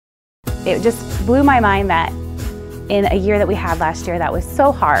It just blew my mind that in a year that we had last year that was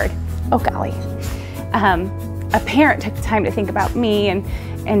so hard, oh golly, a parent took the time to think about me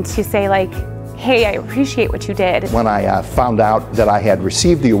and to say like, hey, I appreciate what you did. When I found out that I had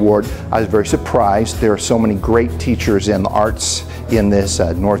received the award, I was very surprised. There are so many great teachers in the arts in this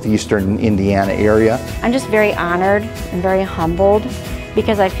northeastern Indiana area. I'm just very honored and very humbled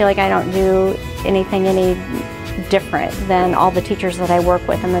because I feel like I don't do anything any different than all the teachers that I work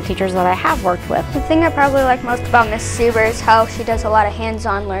with and the teachers that I have worked with. The thing I probably like most about Miss Sieber is how she does a lot of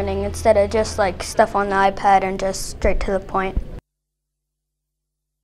hands-on learning instead of just like stuff on the iPad and just straight to the point.